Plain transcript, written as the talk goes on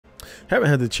Haven't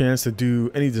had the chance to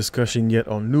do any discussion yet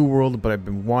on New World, but I've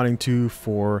been wanting to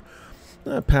for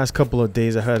the past couple of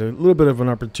days. I had a little bit of an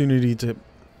opportunity to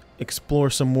explore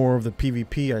some more of the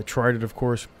PvP. I tried it, of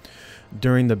course,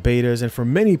 during the betas, and for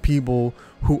many people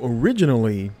who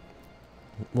originally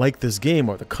liked this game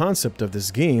or the concept of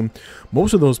this game,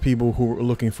 most of those people who were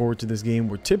looking forward to this game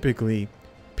were typically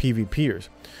PvPers.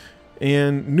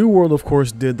 And New World, of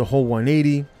course, did the whole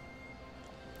 180,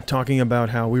 talking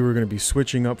about how we were going to be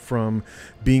switching up from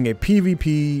being a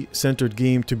PvP centered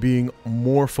game to being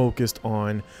more focused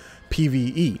on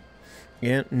PvE.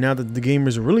 And now that the game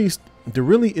is released, there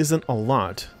really isn't a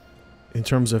lot in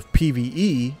terms of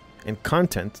PvE and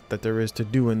content that there is to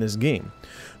do in this game.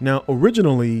 Now,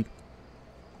 originally,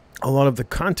 a lot of the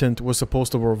content was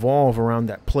supposed to revolve around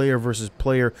that player versus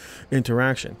player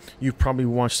interaction. You've probably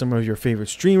watched some of your favorite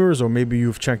streamers, or maybe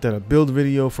you've checked out a build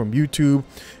video from YouTube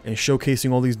and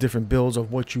showcasing all these different builds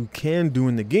of what you can do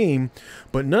in the game,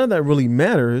 but none of that really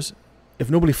matters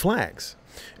if nobody flags.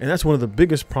 And that's one of the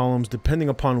biggest problems, depending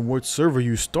upon what server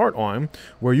you start on,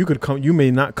 where you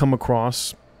may not come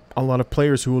across a lot of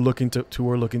players who are looking to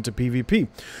PvP,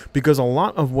 because a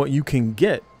lot of what you can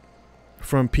get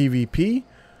from PvP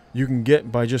you can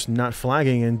get by just not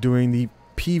flagging and doing the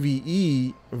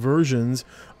PvE versions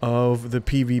of the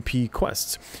PvP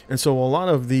quests. And so a lot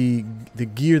of the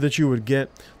gear that you would get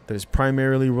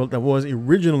that was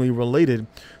originally related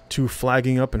to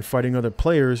flagging up and fighting other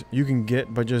players, you can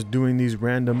get by just doing these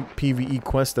random PvE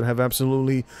quests that have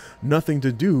absolutely nothing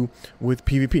to do with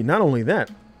PvP. Not only that,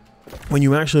 when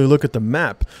you actually look at the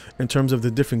map in terms of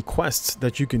the different quests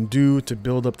that you can do to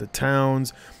build up the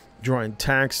towns, drawing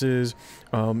taxes,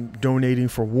 donating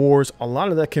for wars, a lot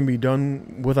of that can be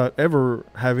done without ever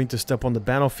having to step on the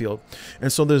battlefield.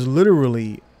 And so there's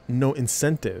literally no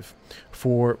incentive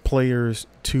for players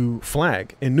to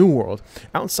flag in New World,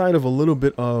 outside of a little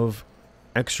bit of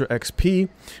extra XP.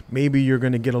 Maybe you're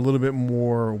going to get a little bit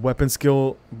more weapon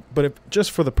skill, but just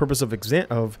for the purpose of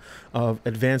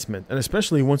advancement, and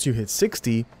especially once you hit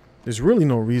 60, there's really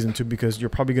no reason to, because you're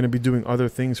probably going to be doing other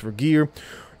things for gear.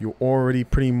 You're already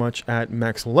pretty much at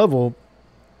max level.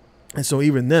 And so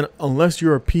even then, unless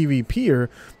you're a PvPer,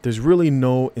 there's really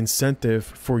no incentive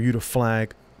for you to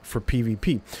flag for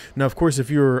PvP. Now, of course, if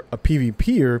you're a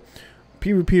PvPer,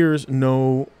 PvPers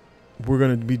know we're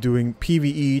going to be doing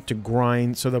PvE to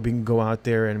grind so that we can go out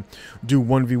there and do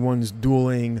 1v1s,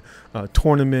 dueling,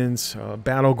 tournaments,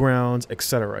 battlegrounds,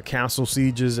 etc. Castle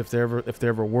sieges, if there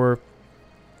ever were.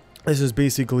 This is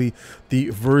basically the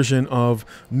version of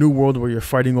New World where you're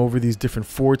fighting over these different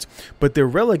forts, but they're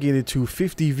relegated to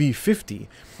 50v50,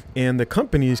 and the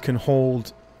companies can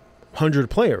hold 100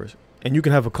 players, and you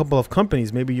can have a couple of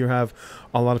companies. Maybe you have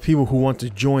a lot of people who want to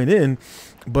join in,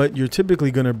 but you're typically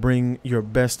going to bring your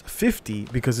best 50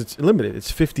 because it's limited.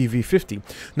 It's 50v50.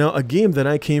 Now, a game that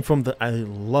I came from that I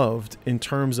loved in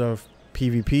terms of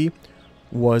PvP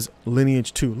was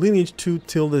Lineage 2. Lineage 2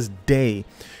 till this day,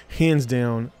 hands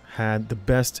down, had the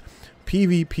best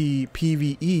PvP,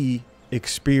 PvE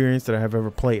experience that I have ever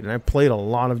played. And I played a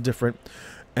lot of different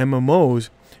MMOs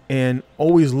and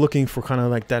always looking for kind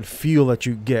of like that feel that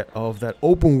you get of that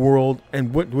open world,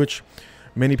 and which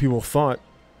many people thought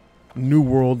New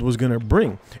World was going to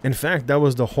bring. In fact, that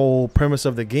was the whole premise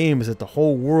of the game, is that the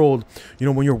whole world, you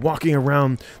know, when you're walking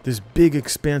around this big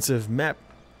expansive map,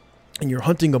 and you're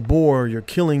hunting a boar, you're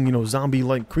killing, you know,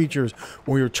 zombie-like creatures,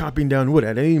 or you're chopping down wood,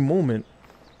 at any moment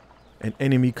an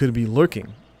enemy could be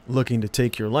looking to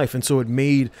take your life. And so it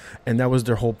made, and that was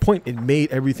their whole point, it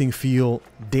made everything feel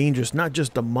dangerous, not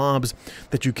just the mobs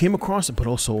that you came across, but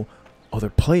also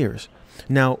other players.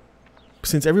 Now,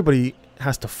 since everybody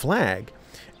has to flag,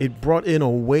 it brought in a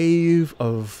wave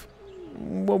of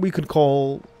what we could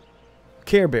call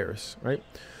Care Bears, right?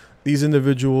 These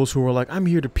individuals who are like, I'm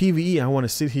here to PvE, I want to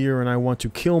sit here and I want to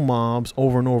kill mobs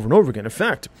over and over and over again. In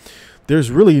fact, there's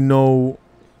really no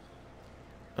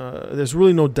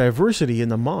diversity in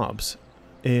the mobs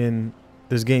in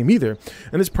this game either.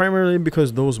 And it's primarily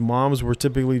because those mobs were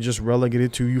typically just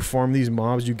relegated to, you farm these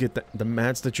mobs, you get the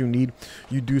mats that you need,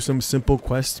 you do some simple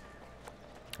quests.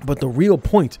 But the real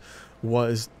point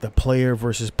was the player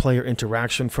versus player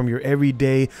interaction from your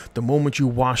everyday, the moment you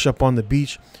wash up on the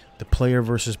beach. The player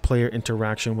versus player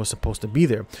interaction was supposed to be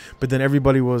there. But then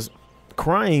everybody was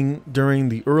crying during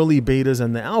the early betas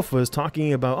and the alphas,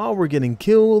 talking about, oh, we're getting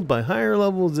killed by higher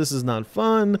levels, this is not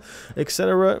fun,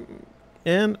 etc.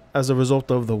 And as a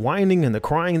result of the whining and the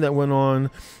crying that went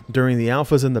on during the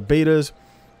alphas and the betas,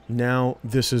 now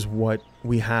this is what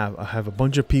we have. I have a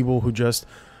bunch of people who just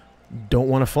don't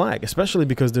want to flag, especially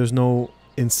because there's no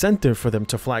incentive for them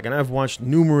to flag. And I've watched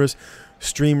numerous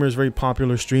streamers, very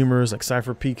popular streamers like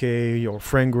CypherPK or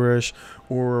Frangrish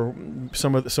or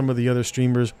some of the other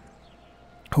streamers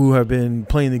who have been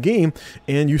playing the game,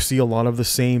 and you see a lot of the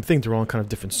same thing. They're on kind of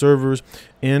different servers,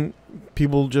 and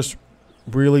people just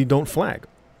really don't flag.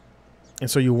 And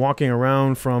so you're walking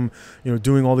around from,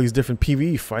 doing all these different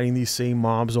PvE, fighting these same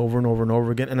mobs over and over and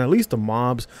over again. And at least the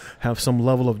mobs have some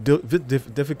level of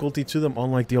difficulty to them,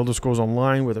 unlike the Elder Scrolls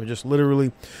Online, where they're just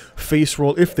literally face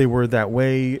roll. If they were that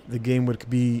way, the game would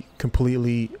be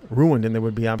completely ruined and there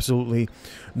would be absolutely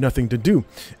nothing to do.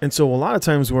 And so a lot of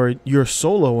times where you're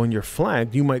solo and you're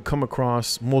flagged, you might come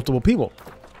across multiple people.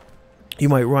 You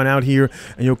might run out here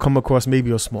and you'll come across maybe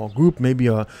a small group, maybe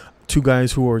two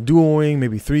guys who are duoing,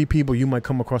 maybe three people. You might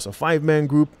come across a 5-man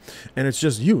group, and it's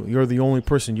just you. You're the only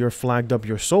person. You're flagged up.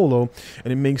 You're solo,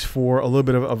 and it makes for a little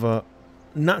bit of a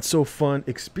not so fun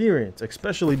experience,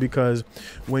 especially because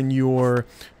when you're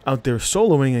out there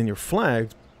soloing and you're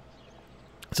flagged,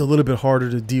 it's a little bit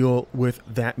harder to deal with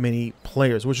that many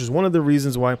players, which is one of the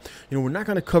reasons why, we're not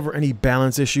going to cover any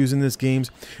balance issues in this game.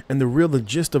 And the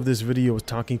gist of this video is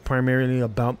talking primarily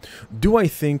about, do I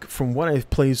think, from what I've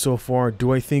played so far,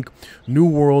 do I think New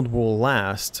World will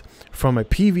last from a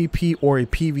PvP or a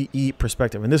PvE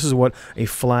perspective? And this is what a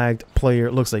flagged player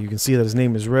looks like. You can see that his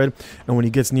name is red, and when he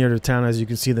gets near to town, as you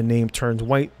can see, the name turns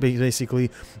white.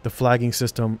 Basically, the flagging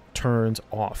system turns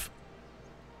off.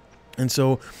 And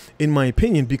so, in my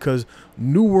opinion, because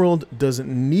New World does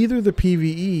neither the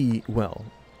PvE well,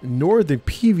 nor the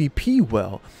PvP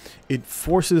well, it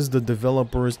forces the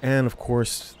developers and, of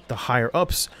course, the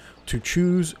higher-ups to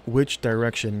choose which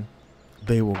direction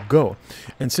they will go.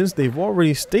 And since they've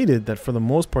already stated that, for the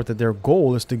most part, that their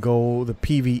goal is to go the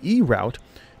PvE route,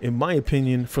 in my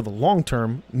opinion, for the long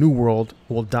term, New World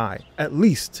will die, at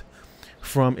least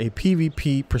from a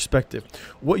PvP perspective.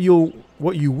 What you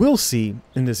will see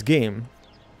in this game,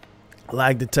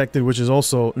 lag detected, which is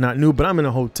also not new, but I'm in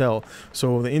a hotel,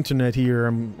 so the internet here,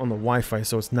 I'm on the Wi-Fi,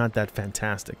 so it's not that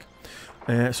fantastic.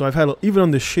 So I've had, even on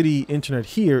the shitty internet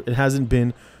here, it hasn't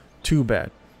been too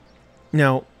bad.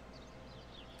 Now,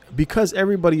 because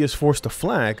everybody is forced to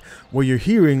flag, what you're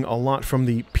hearing a lot from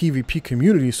the PvP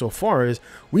community so far is,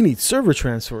 we need server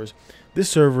transfers. This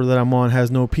server that I'm on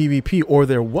has no PvP, or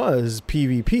there was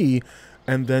PvP,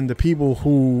 and then the people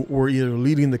who were either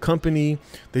leading the company,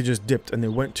 they just dipped and they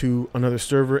went to another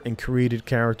server and created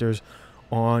characters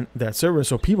on that server.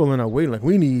 So people are now waiting, like,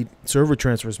 we need server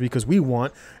transfers because we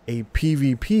want a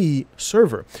PvP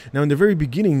server. Now, in the very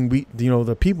beginning,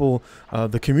 the people,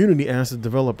 the community asked the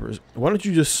developers, why don't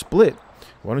you just split?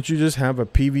 Why don't you just have a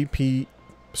PvP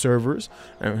servers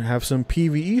and have some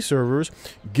PvE servers,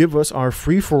 give us our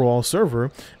free-for-all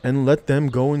server, and let them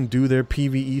go and do their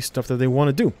PvE stuff that they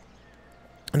want to do.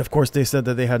 And of course, they said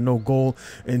that they had no goal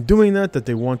in doing that, that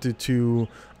they wanted to,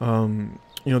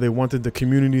 they wanted the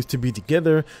communities to be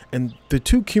together, and the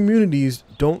two communities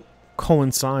don't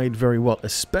coincide very well,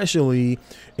 especially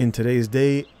in today's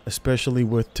day, especially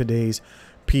with today's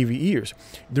PvEers.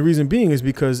 The reason being is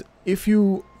because if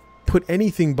you put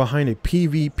anything behind a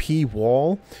PvP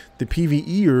wall, the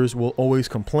PvEers will always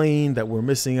complain that we're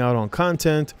missing out on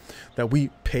content, that we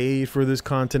paid for this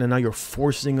content and now you're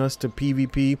forcing us to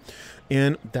PvP.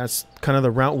 And that's kind of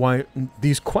the route why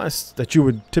these quests that you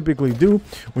would typically do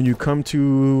when you come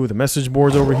to the message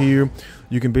boards over here,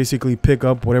 you can basically pick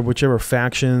up whichever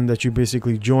faction that you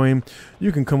basically join.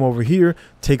 You can come over here,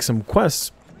 take some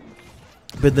quests,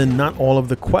 but then not all of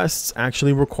the quests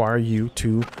actually require you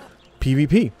to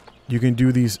PvP. You can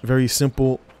do these very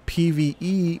simple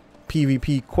PvE,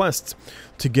 PvP quests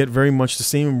to get very much the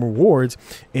same rewards,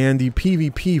 and the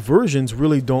PvP versions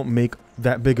really don't make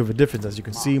that big of a difference. As you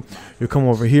can see, you come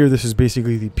over here, this is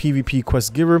basically the PvP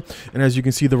quest giver, and as you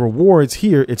can see, the rewards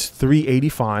here, it's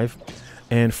 385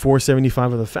 and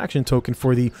 475 of the faction token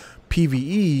for the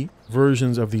PvE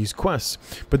versions of these quests.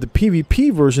 But the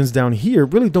PvP versions down here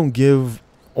really don't give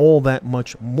all that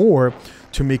much more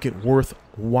to make it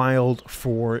worthwhile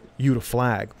for you to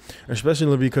flag,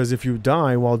 especially because if you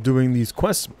die while doing these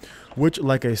quests, which,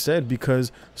 like I said,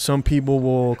 because some people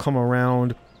will come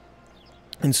around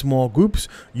in small groups,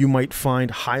 you might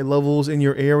find high levels in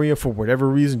your area for whatever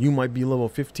reason. You might be level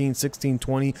 15, 16,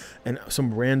 20, and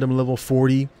some random level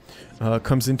 40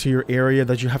 comes into your area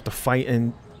that you have to fight,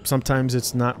 and sometimes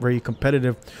it's not very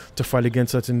competitive to fight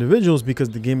against such individuals because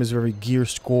the game is very gear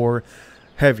score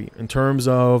heavy in terms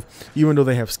of, even though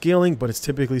they have scaling, but it's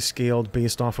typically scaled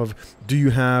based off of, do you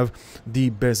have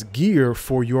the best gear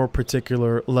for your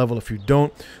particular level? If you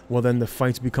don't, well, then the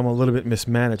fights become a little bit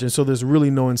mismanaged, and so there's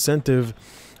really no incentive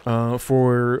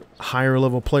for higher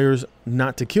level players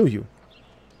not to kill you.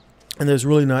 And there's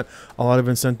really not a lot of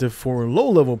incentive for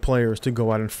low-level players to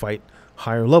go out and fight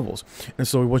higher levels. And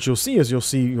so what you'll see is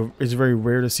it's very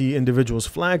rare to see individuals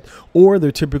flagged, or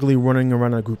they're typically running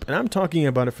around a group. And I'm talking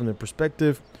about it from the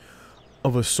perspective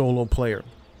of a solo player.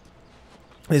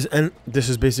 And this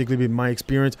has basically been my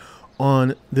experience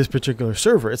on this particular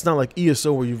server. It's not like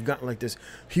ESO where you've got like this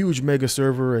huge mega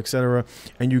server, etc.,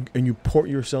 and you port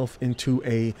yourself into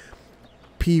a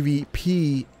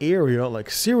PvP area like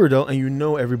Cyrodiil and you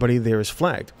know everybody there is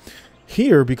flagged.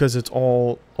 Here, because it's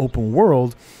all open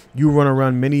world, you run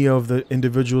around many of the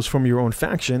individuals from your own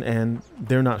faction and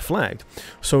they're not flagged.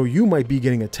 So you might be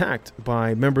getting attacked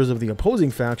by members of the opposing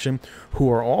faction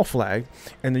who are all flagged,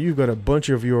 and then you've got a bunch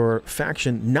of your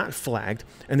faction not flagged,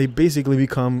 and they basically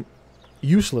become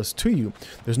useless to you.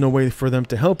 There's no way for them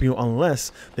to help you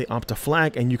unless they opt to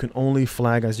flag, and you can only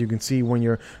flag, as you can see when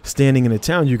you're standing in a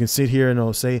town. You can sit here and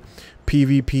it'll say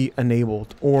PvP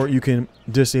enabled, or you can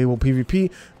disable PvP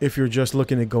if you're just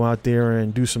looking to go out there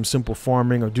and do some simple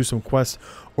farming or do some quests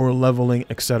or leveling,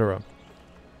 etc.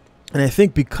 And I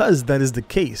think because that is the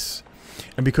case,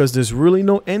 and because there's really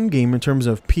no end game in terms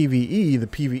of PvE, the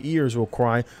PvEers will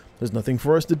cry, there's nothing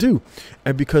for us to do.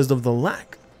 And because of the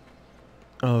lack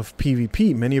of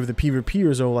PvP, many of the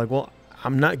PvPers are like, well,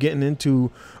 I'm not getting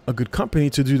into a good company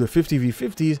to do the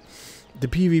 50v50s. The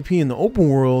PvP in the open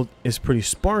world is pretty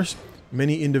sparse.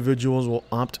 Many individuals will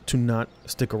opt to not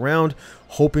stick around,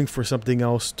 hoping for something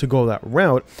else to go that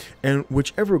route. And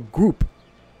whichever group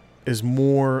is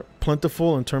more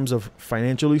plentiful in terms of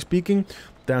financially speaking,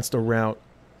 that's the route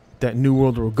that New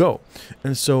World will go.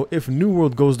 And so if New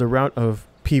World goes the route of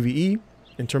PvE,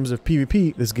 in terms of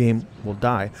PvP, this game will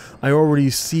die. I already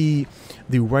see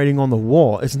the writing on the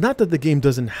wall. It's not that the game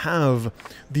doesn't have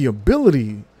the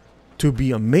ability to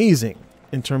be amazing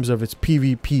in terms of its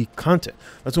PvP content.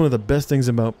 That's one of the best things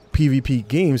about PvP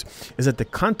games, is that the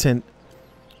content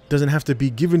doesn't have to be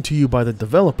given to you by the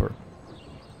developer.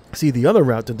 See, the other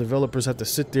route, the developers have to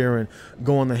sit there and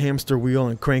go on the hamster wheel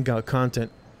and crank out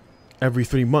content every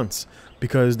 3 months,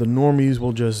 because the normies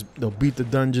will they'll beat the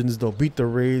dungeons, they'll beat the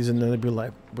raids, and then they'll be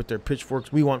like, with their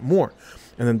pitchforks, we want more.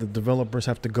 And then the developers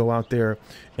have to go out there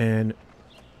and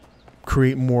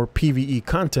create more PvE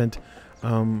content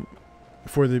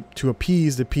to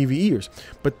appease the PvEers.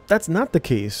 But that's not the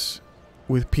case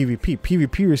with PvP.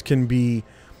 PvPers can be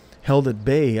held at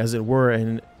bay, as it were,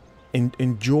 and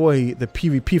enjoy the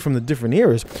PvP from the different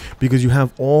areas, because you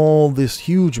have all this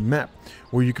huge map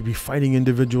where you could be fighting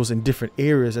individuals in different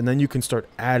areas, and then you can start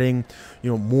adding,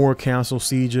 more castle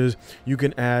sieges. You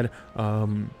can add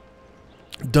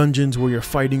dungeons where you're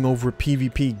fighting over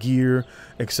PvP gear,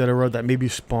 etc., that maybe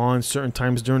spawn certain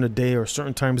times during the day or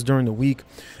certain times during the week.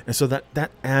 And so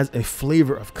that adds a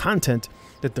flavor of content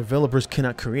that developers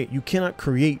cannot create. You cannot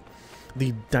create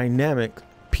the dynamic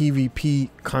PvP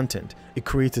content. It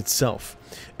creates itself,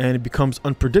 and it becomes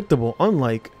unpredictable,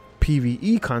 unlike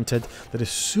PvE content that is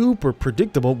super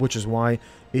predictable, which is why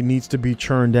it needs to be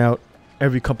churned out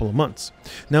every couple of months.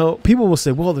 Now, people will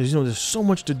say, well, there's so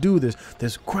much to do. There's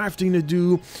crafting to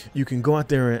do. You can go out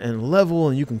there and level,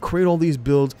 and you can create all these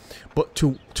builds, but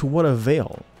to what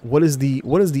avail? What is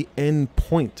the end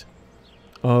point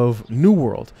of New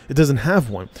World? It doesn't have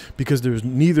one, because there's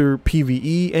neither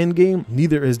PvE endgame,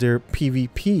 neither is there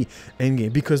PvP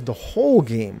endgame, because the whole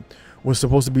game was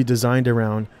supposed to be designed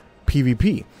around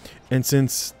PvP. And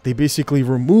since they basically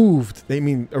removed,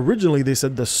 originally they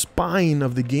said the spine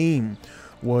of the game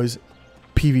was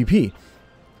PvP.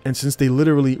 And since they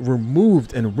literally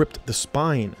removed and ripped the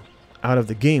spine out of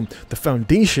the game, the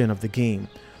foundation of the game,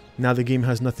 now the game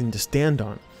has nothing to stand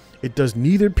on. It does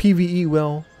neither PvE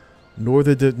well, nor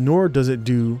does it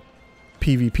do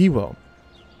PvP well.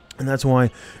 And that's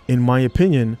why, in my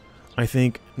opinion, I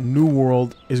think New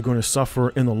World is going to suffer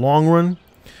in the long run.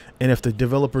 And if the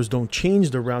developers don't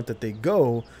change the route that they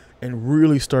go and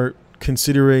really start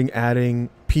considering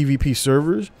adding PvP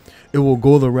servers, it will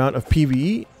go the route of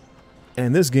PvE.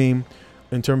 And this game,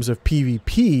 in terms of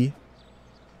PvP,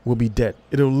 will be dead.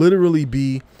 It'll literally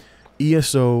be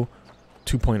ESO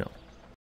 2.0.